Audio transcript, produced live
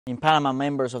In Panama,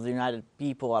 members of the United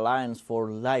People Alliance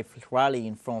for Life rally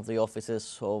in front of the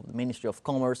offices of the Ministry of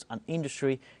Commerce and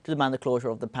Industry to demand the closure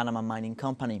of the Panama mining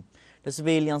company. The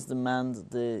civilians demand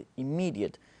the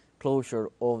immediate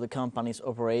closure of the company's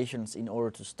operations in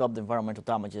order to stop the environmental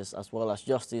damages as well as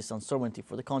justice and sovereignty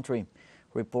for the country.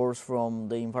 Reports from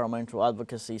the Environmental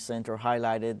Advocacy Center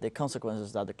highlighted the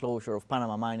consequences that the closure of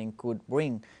Panama mining could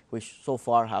bring, which so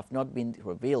far have not been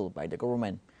revealed by the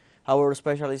government. However,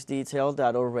 specialists detailed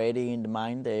that already in the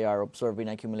mine they are observing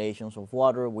accumulations of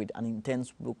water with an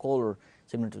intense blue color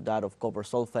similar to that of copper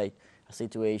sulfate, a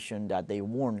situation that they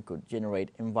warn could generate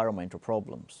environmental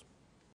problems.